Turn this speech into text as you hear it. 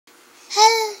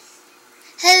Hello,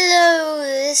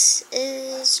 this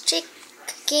is Chick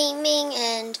Gaming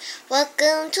and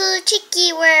welcome to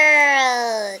Chicky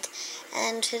World.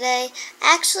 And today,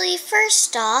 actually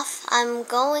first off, I'm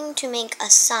going to make a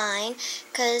sign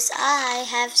because I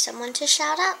have someone to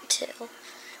shout out to.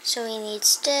 So we need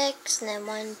sticks and then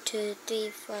 1, 2, 3,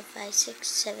 4, 5, 6,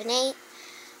 7, 8.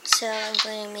 So I'm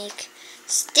going to make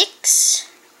sticks.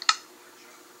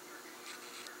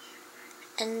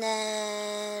 And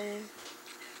then...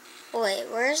 wait,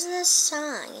 where's the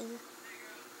sign?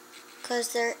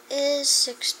 Because there is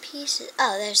 6 pieces.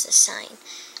 Oh, there's the sign.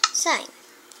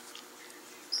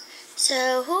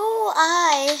 So who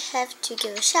I have to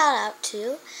give a shout out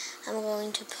to, I'm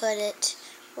going to put it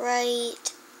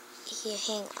right here.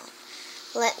 Hang on.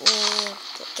 Let me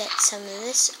get some of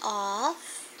this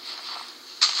off.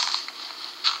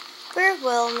 We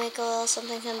will make a little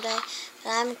something someday.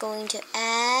 But I'm going to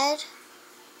add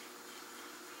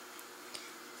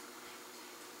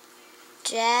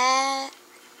Jack.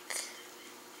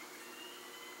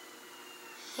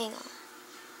 Hang on.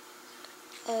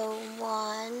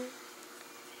 01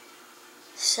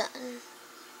 Sun.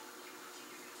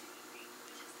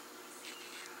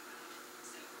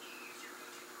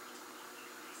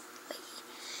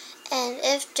 And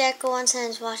if Jack01Sun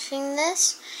is watching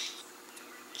this,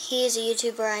 he is a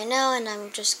YouTuber I know, and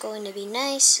I'm just going to be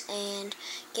nice and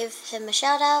give him a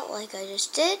shout out like I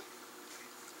just did.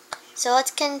 So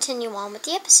let's continue on with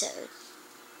the episode.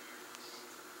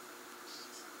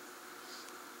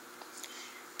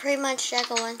 Pretty much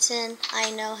Jack01Sun,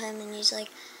 I know him and he's like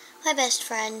my best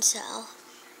friend, so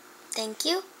thank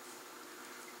you.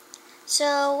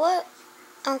 So what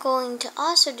I'm going to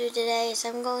also do today is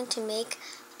I'm going to make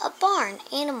a barn,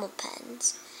 animal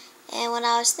pens. And what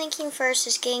I was thinking first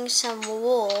is getting some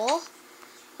wool,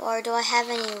 or do I have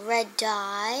any red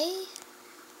dye?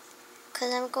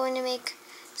 Because I'm going to make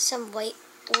some white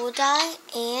wool dye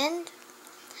and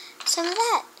some of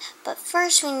that. But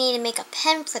first we need to make a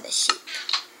pen for the sheep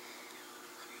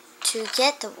to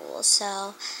get the wool.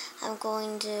 So I'm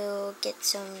going to get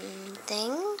some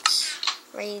things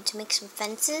ready to make some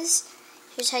fences.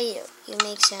 Here's how you do. You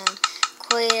make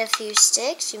quite a few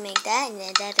sticks. You make that and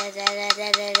then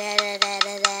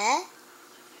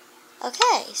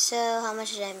Okay, so how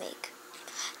much did I make?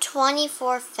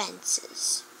 24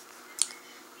 fences.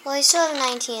 Well, I still have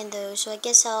 19 of those, so I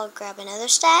guess I'll grab another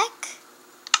stack.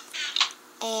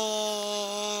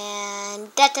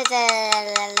 And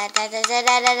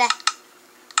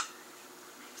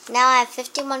now I have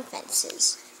 51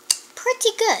 fences.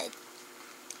 Pretty good.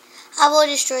 I will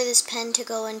destroy this pen to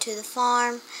go into the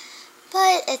farm,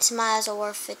 but it's miles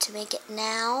worth it to make it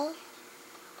now.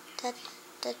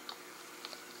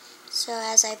 So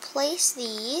as I place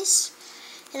these,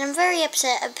 and I'm very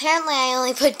upset. Apparently I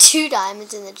only put 2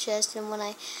 diamonds in the chest, and when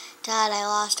I died I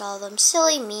lost all of them.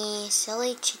 Silly me,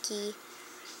 silly Chicky.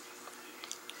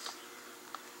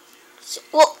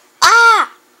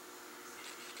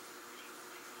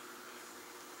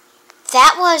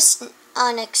 That was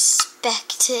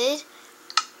unexpected.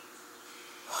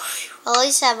 Well, at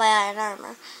least I have my iron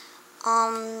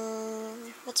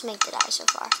armor. Let's make the dye so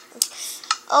far.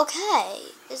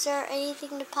 Okay, is there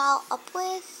anything to pile up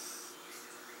with?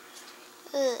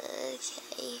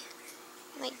 Okay,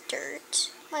 my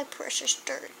dirt, my precious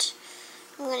dirt.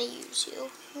 I'm gonna use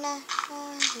you. I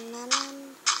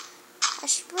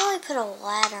should really put a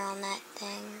ladder on that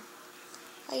thing.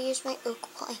 I use my oak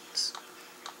planks.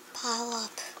 Pile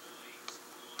up.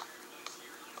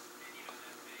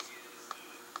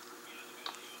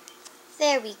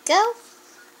 There we go.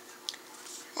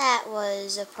 That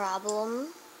was a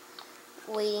problem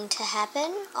waiting to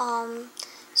happen.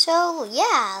 So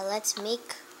yeah, let's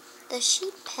make the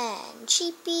sheep pen.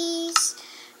 Sheepies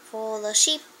for the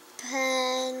sheep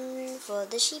pen for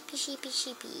the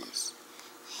sheepies.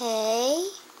 Hey.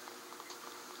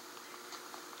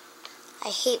 I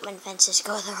hate when fences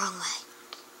go the wrong way.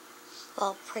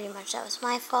 Well, pretty much that was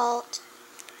my fault.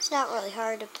 It's not really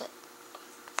hard to put.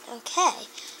 Okay,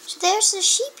 so there's the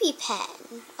sheepy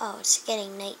pen. Oh, it's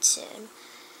getting night soon.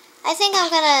 I think I'm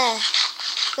gonna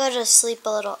go to sleep a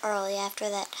little early after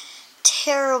that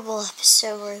terrible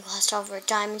episode where we lost all of our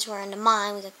diamonds. We're in the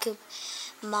mine. We got goop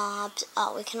mobs.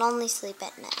 Oh, we can only sleep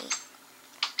at night.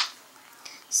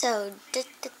 So,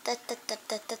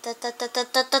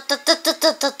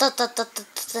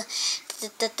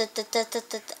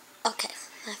 okay,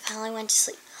 I finally went to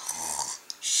sleep.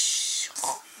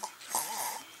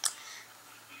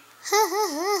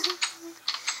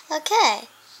 Okay,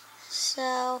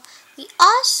 so we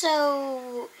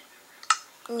also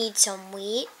need some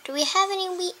wheat. Do we have any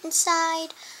wheat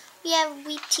inside? We have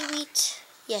wheat.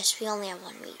 Yes, we only have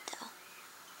 1 wheat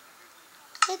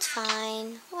though. It's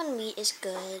fine. 1 wheat is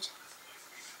good.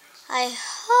 I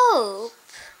hope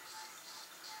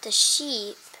the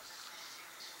sheep...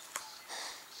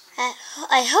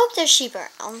 I hope there's sheep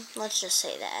around. Let's just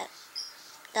say that.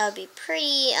 That would be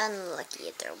pretty unlucky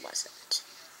if there wasn't.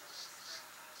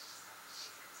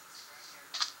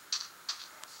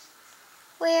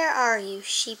 Where are you,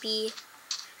 sheepy?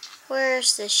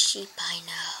 Where's the sheep I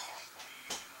know?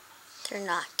 They're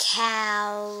not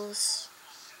cows.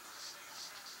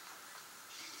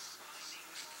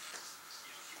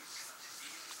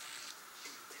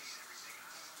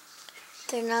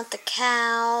 They're not the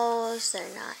cows.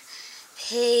 They're not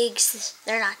pigs.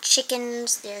 They're not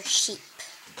chickens. They're sheep.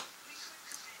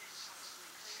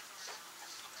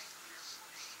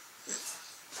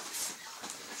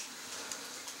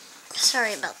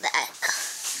 Sorry about that.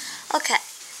 Okay.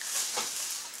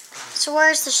 So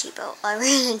where's the sheep? Oh, I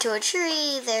ran into a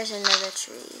tree. There's another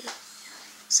tree.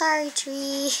 Sorry,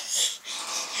 tree.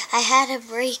 I had to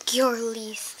break your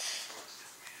leaf.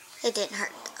 It didn't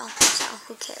hurt though, so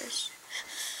who cares?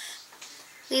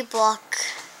 We block.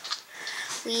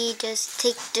 We just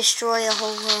destroy a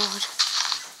whole world.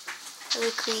 We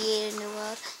create a new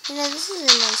world. You know, this is a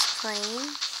nice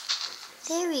plane.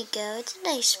 There we go. It's a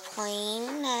nice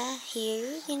plane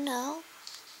here, you know.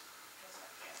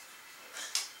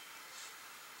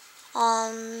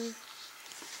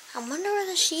 I wonder where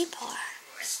the sheep are.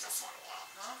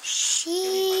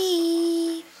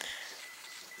 Sheep.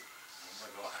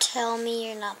 Tell me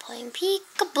you're not playing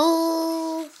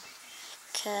peekaboo.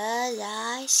 'Cause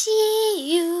I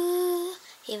see you.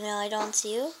 Even though I don't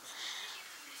see you.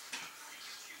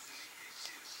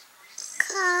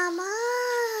 Come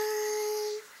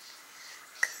on.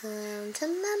 Come to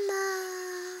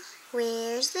mama.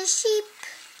 Where's the sheep?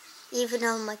 Even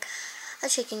though I'm like a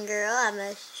chicken girl, I'm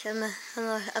a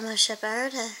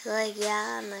shepherd. Like,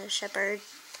 yeah, I'm a shepherd.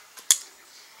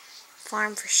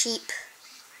 Farm for sheep.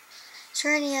 Is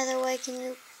there any other way can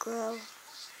you grow?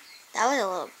 That was a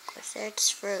little glitch there. It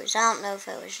just froze. I don't know if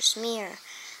it was just me or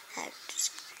that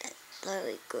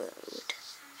literally glowed.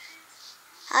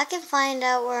 I can find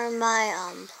out where my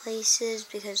place is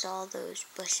because all those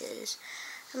bushes.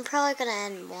 I'm probably gonna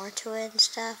add more to it and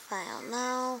stuff. I don't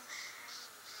know.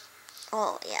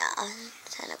 Well, yeah,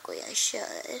 technically I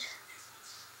should.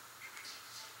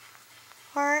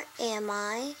 Where am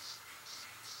I?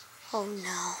 Oh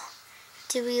no.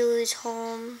 Did we lose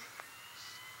home?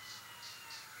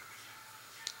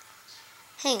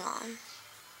 Hang on.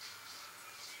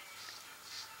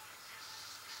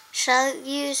 Should I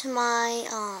use my,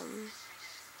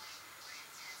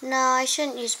 no, I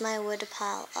shouldn't use my wood to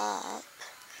pile up.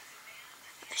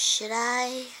 Should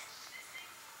I?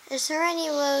 Is there any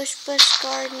rose bush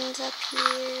gardens up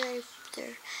here?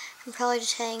 I'm probably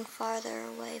just heading farther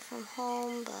away from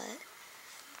home, but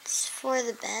it's for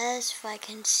the best if I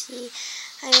can see.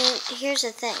 I mean, here's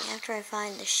the thing. After I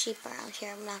find the sheep around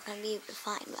here, I'm not going to be able to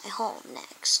find my home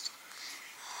next.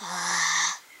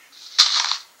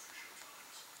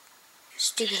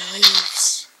 Stupid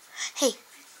leaves. Hey,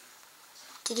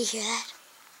 did you hear that?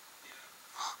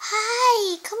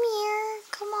 Hi, come here.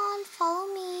 Come on, follow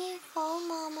me. Follow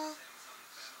Mama.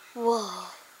 Whoa.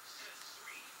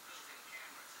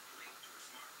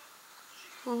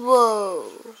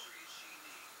 Whoa.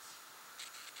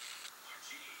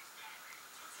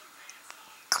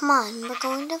 Come on, we're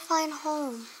going to find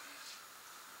home.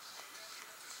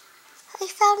 I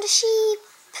found a sheep.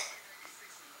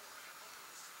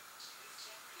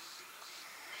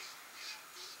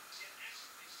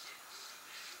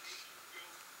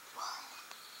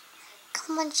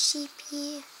 Come on,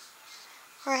 sheepy.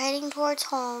 We're heading towards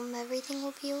home. Everything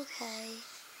will be okay.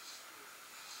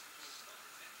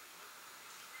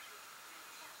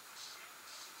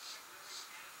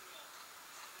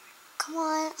 Come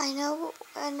on, I know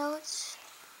it's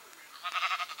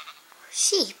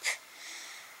sheep.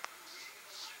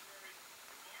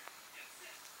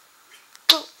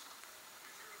 Go.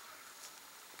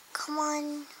 Come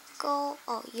on, go.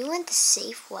 Oh, you went the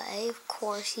safe way. Of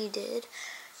course you did.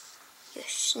 You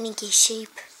sneaky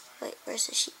sheep. Wait, where's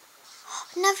the sheep?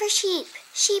 Another sheep.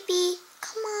 Sheepy,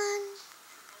 come on.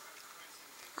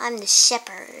 I'm the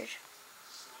shepherd.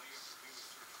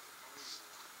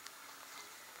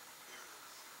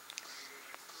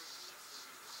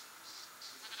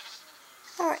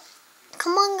 Alright.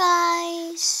 Come on,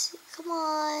 guys. Come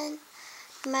on.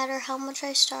 No matter how much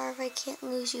I starve, I can't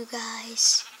lose you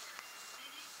guys.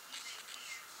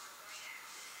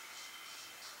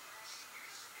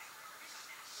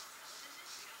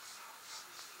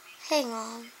 Hang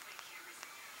on.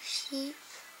 Sheep.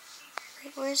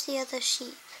 Wait, where's the other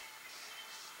sheep?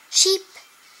 Sheep!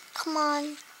 Come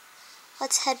on.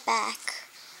 Let's head back.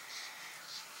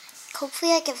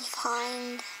 Hopefully I can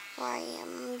find where I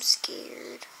am. I'm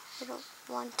scared. I don't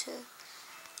want to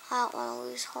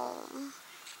lose home.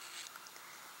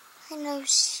 I know,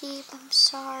 sheep, I'm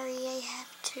sorry I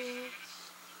have to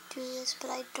do this, but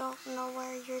I don't know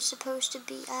where you're supposed to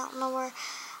be. I don't know where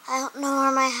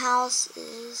my house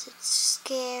is. It's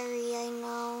scary, I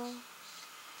know.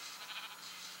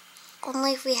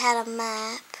 Only if we had a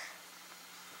map.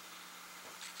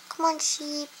 Come on,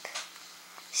 sheep.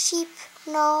 Sheep,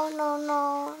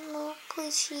 no,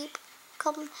 please, sheep.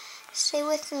 Come, stay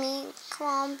with me. Come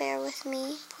on, bear with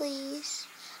me, please.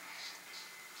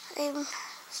 I'm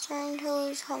starting to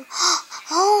lose home.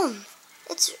 Home!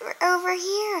 It's over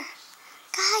here.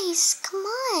 Guys, come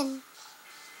on.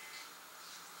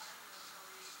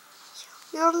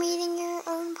 You're meeting your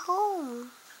own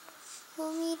home.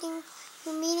 You're meeting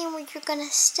where you're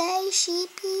gonna stay,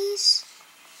 sheepies.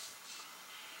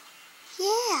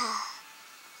 Yeah.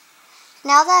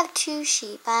 Now that I have 2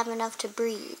 sheep, I have enough to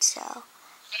breed, so.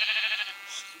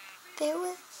 Bear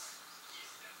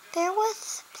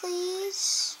with,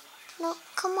 please. No,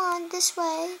 come on, this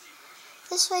way.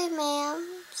 This way,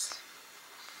 ma'am.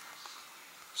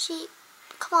 Sheep,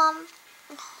 come on.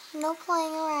 No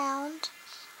playing around.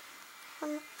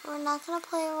 We're not gonna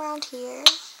play around here.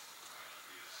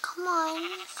 Come on.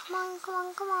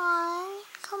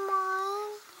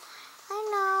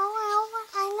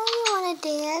 I know you want to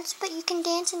dance, but you can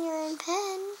dance in your own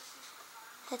pen.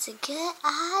 That's a good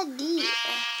idea.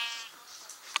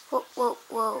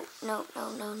 Whoa. No,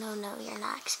 you're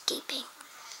not escaping.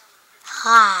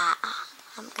 Ha!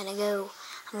 I'm gonna go.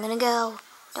 No.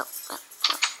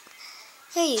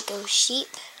 There you go, sheep.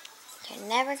 You're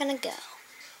never gonna go.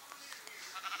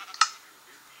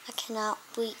 I cannot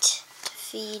wait to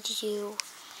feed you.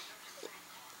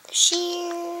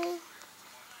 Shear.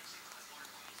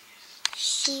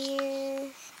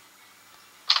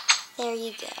 There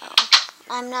you go.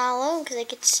 I'm not alone because it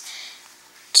gets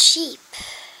cheap.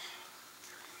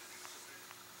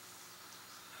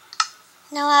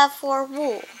 Now I have 4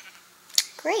 wool.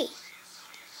 Great.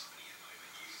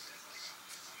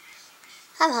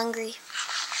 I'm hungry.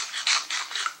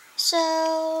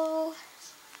 So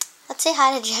let's say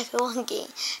hi to Jacko on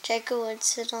game. Jacko would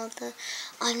sit on the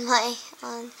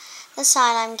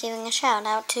side I'm giving a shout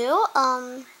out to.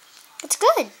 It's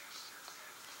good.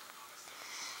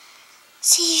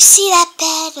 So you see that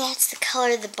bed? That's the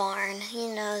color of the barn. You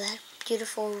know, that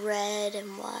beautiful red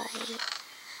and white.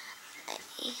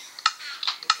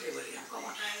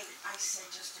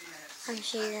 I'm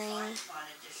hearing.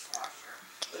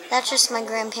 Okay, that's just my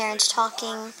grandparents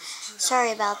talking.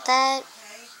 Sorry about that.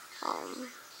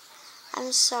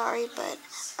 I'm sorry, but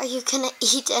are you gonna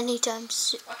eat anytime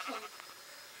soon?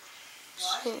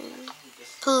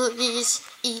 Please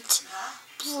eat.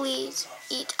 Please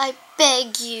eat. I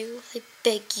beg you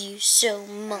so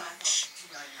much.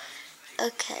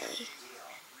 Okay.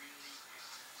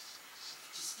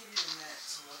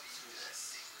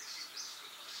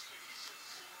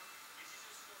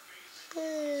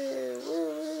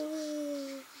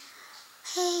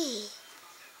 Hey.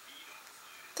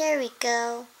 There we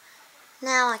go.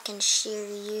 Now I can shear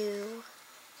you.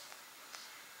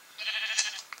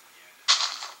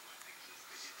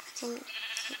 I can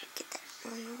get that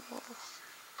one more.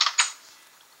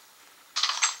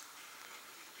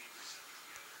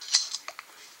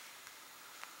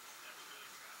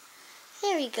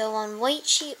 There we go, 1 white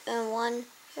sheep and 1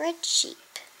 red sheep.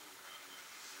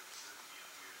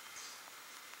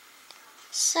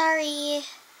 Sorry.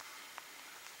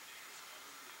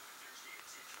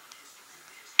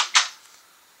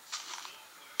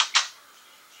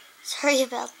 Sorry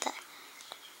about that.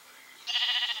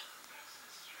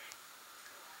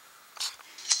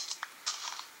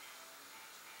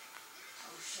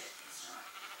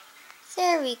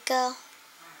 There we go.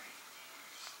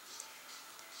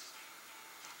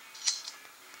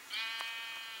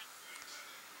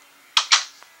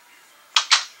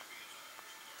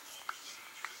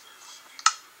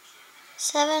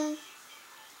 Seven.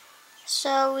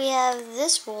 So we have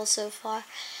this wool so far.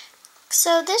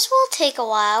 So this will take a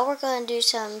while. We're going to do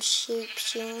some sheep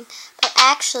shearing. But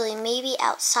actually, maybe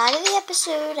outside of the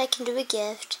episode, I can do a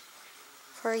gift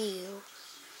for you.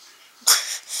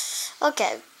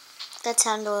 Okay. That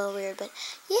sounded a little weird, but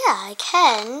yeah, I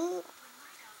can.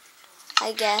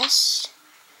 I guess.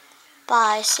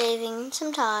 By saving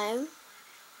some time.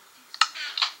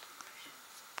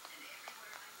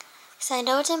 Because I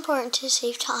know it's important to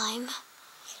save time.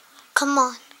 Come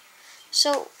on.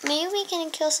 So maybe we can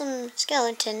kill some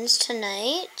skeletons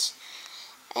tonight.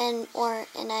 and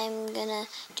I'm gonna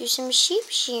do some sheep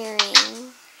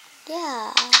shearing.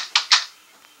 Yeah.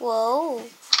 Whoa.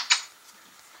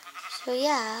 So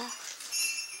yeah.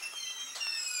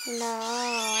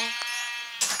 No.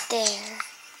 There.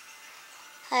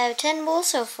 I have 10 wool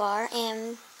so far,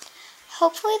 and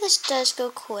hopefully this does go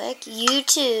quick. You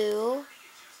too.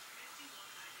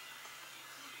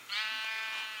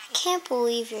 I can't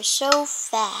believe you're so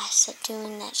fast at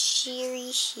doing that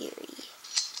sheary.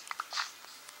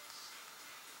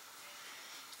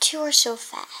 2 are so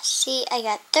fast. See, I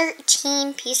got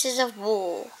 13 pieces of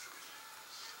wool.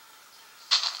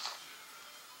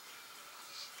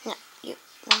 No,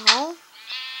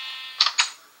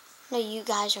 no, you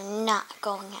guys are not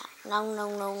going out.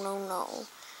 No.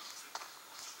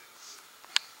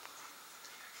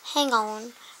 Hang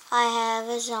on, I have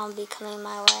a zombie coming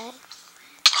my way.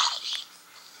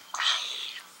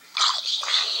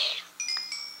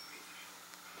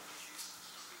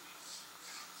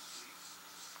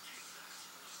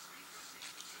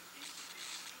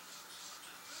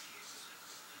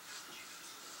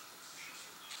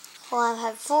 Well, I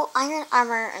have full iron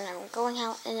armor, and I'm going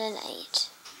out in the night.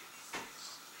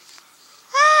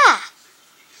 Ah!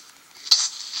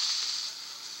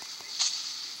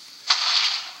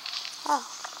 Oh.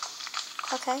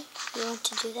 Okay, you want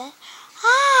to do that?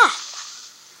 Ah!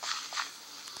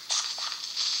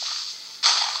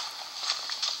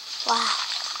 Wow.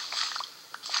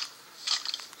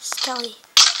 Skelly.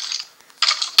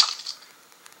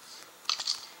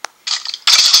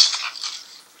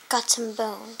 Got some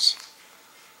bones.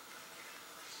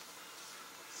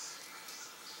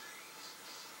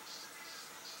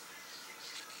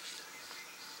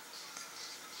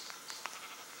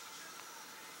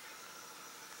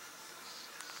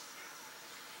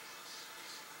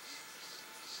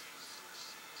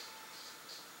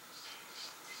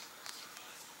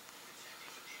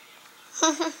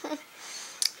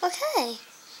 Okay.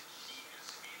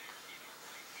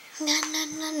 Na na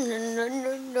na na na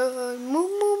na na. Moo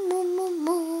moo moo moo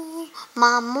moo.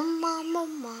 Mama mama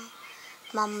mama.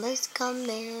 Mama's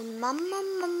coming. Mama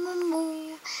mama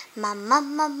moo. Mama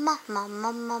mama mama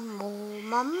mama moo.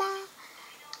 Mama.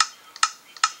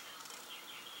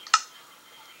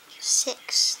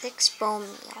 6 bone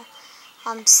meal.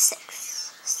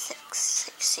 6.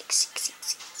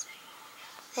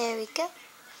 There we go.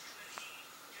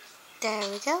 There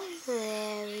we go.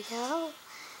 There we go.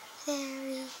 There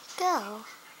we go.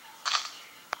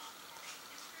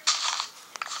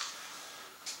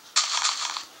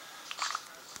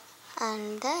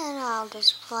 And then I'll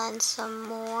just plant some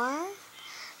more.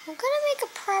 I'm gonna make a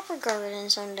proper garden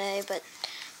someday, but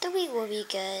the wheat will be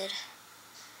good.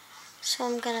 So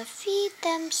I'm gonna feed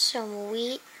them some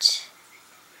wheat.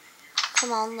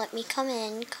 Come on, let me come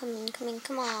in.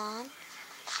 Come on.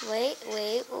 Wait.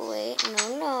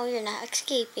 No, you're not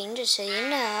escaping, just so you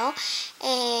know.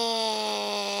 And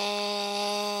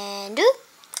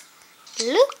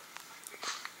loop.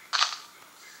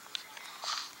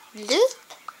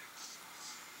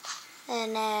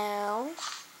 And now,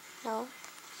 no.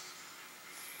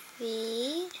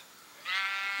 Feed.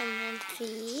 And then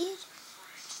feed.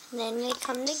 And then they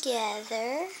come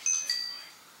together.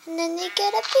 And then they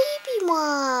get a baby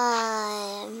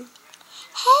one.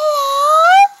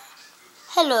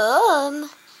 Hello.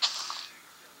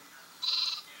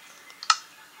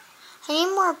 I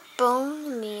need more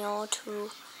bone meal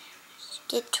to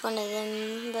get one of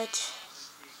them, but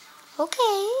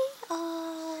okay.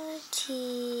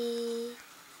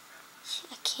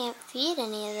 I can't feed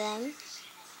any of them.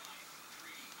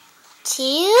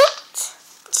 Tilt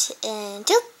and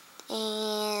tilt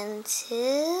and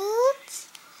tilt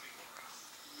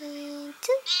and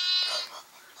tilt.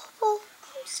 Oh,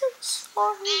 I'm so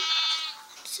sorry.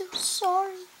 You were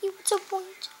so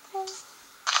wonderful.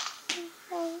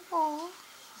 Oh.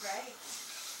 Right.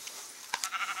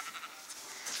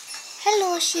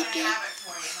 Hello, sheepy.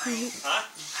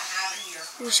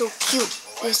 You're so cute.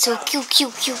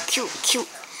 Cute.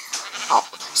 Oh,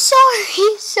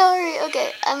 sorry. Okay,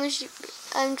 I'm a sheep.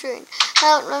 I'm trained.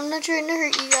 I'm not trying to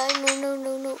hurt you guys.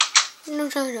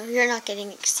 No. You're not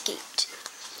getting escaped.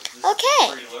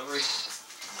 Okay.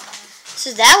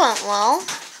 So that went well.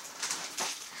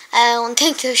 I don't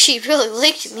think those sheep really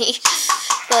liked me,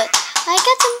 but I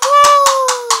got some wool.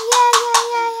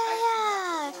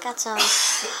 Yeah. Got some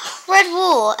red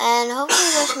wool, and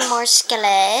hopefully there's some more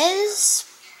skeletons,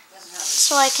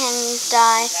 so I can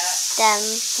dye them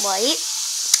white.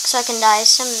 So I can dye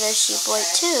some of the sheep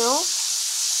white too.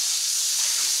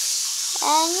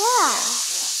 And yeah.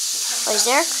 Oh, is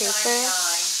there a creeper?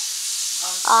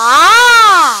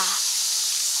 Ah!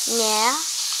 Yeah.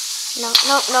 No.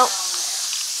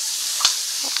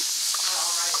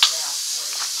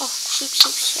 No.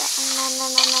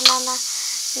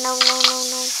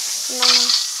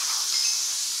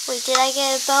 Wait, did I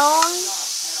get a bone?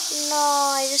 No,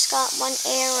 I just got one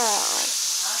arrow.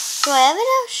 Do I have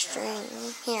enough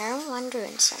string? Here, I'm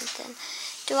wondering something.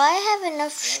 Do I have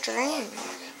enough string?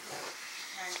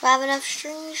 Do I have enough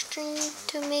string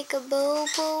to make a bobo?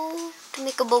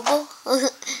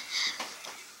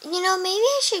 You know, maybe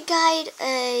I should guide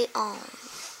a,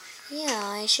 yeah,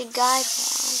 I should guide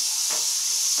one.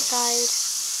 Guide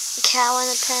a cow in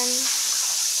the pen.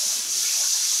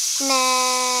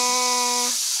 Nah.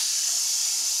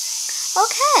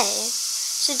 Okay.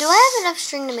 So do I have enough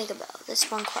string to make a bow?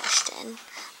 That's one question.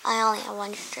 I only have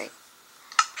one string.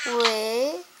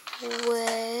 Wait.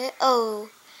 Oh.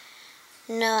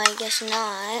 No, I guess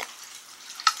not.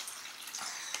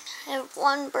 I have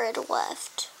one bread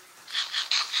left.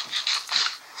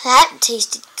 That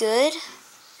tasted good.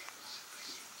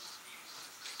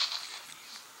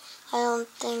 I don't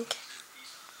think.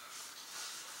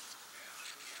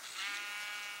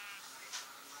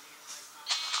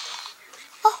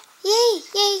 Oh, yay!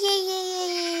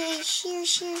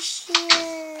 Cheers.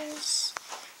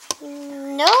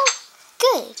 No?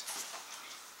 Good.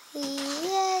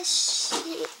 Yes.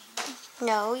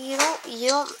 No, you don't,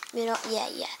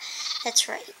 yeah. That's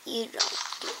right, you don't.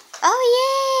 Oh,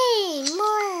 yay!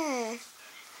 More.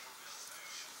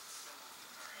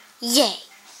 Yay.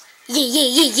 Yay.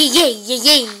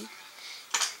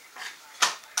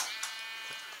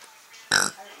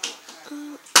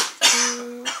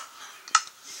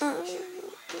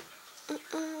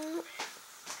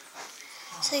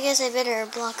 So I guess I better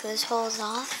block those holes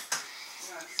off.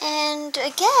 And I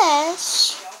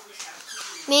guess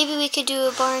maybe we could do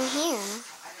a barn here.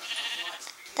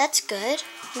 That's good.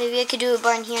 Maybe I could do a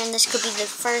barn here and this could be the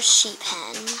first sheep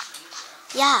pen.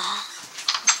 Yeah,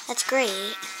 that's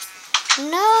great.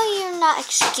 No, you're not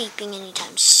escaping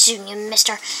anytime soon, you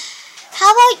mister.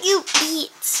 How about you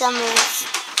eat some of...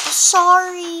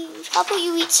 Sorry. How about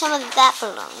you eat some of that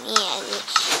bologna?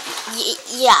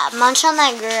 Yeah, munch on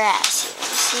that grass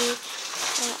here.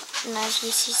 See? No,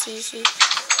 see.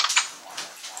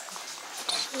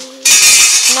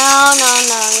 No,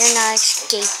 you're not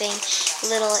escaping,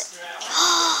 little...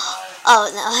 Oh,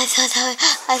 no, I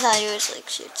thought he was like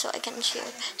shoot, so I can shear.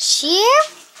 Shear,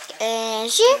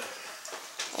 and shear,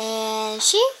 and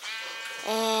shear,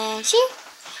 and shear,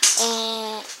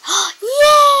 and...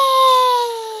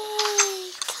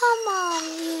 Yay! Come on,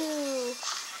 you.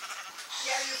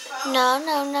 No,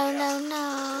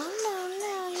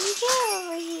 you get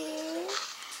over here.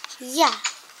 Yeah.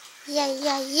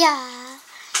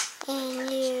 And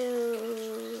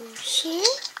you shear,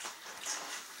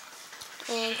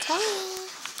 and come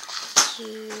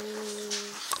here.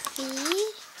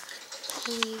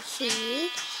 You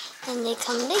feed, and they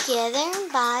come together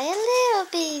and buy a little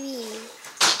baby.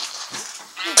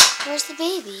 Where's the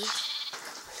baby?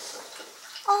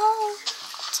 Oh,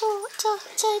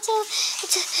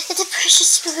 it's a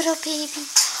precious little baby.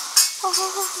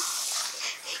 Oh,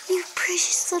 you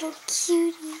precious little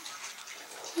cutie.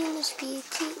 You must be a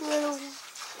cute little one.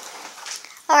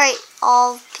 Alright,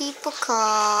 all people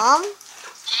come.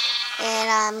 And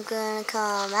I'm gonna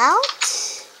come out.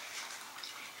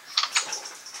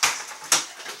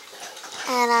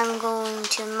 And I'm going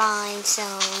to mine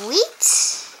some wheat.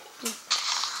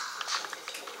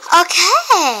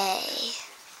 Okay.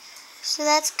 So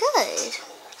that's good,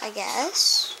 I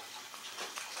guess.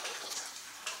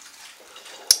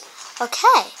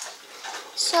 Okay.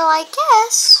 So I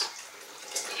guess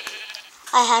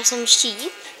I have some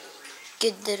sheep.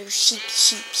 Good little sheep.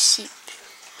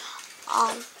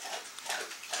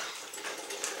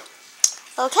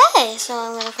 Okay, so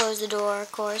I'm going to close the door,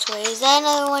 of course. Wait, is that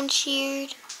another one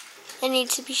sheared? It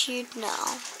needs to be sheared? No,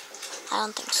 I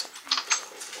don't think so.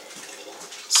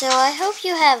 So I hope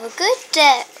you have a good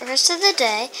rest of the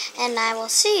day, and I will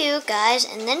see you guys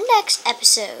in the next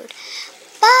episode.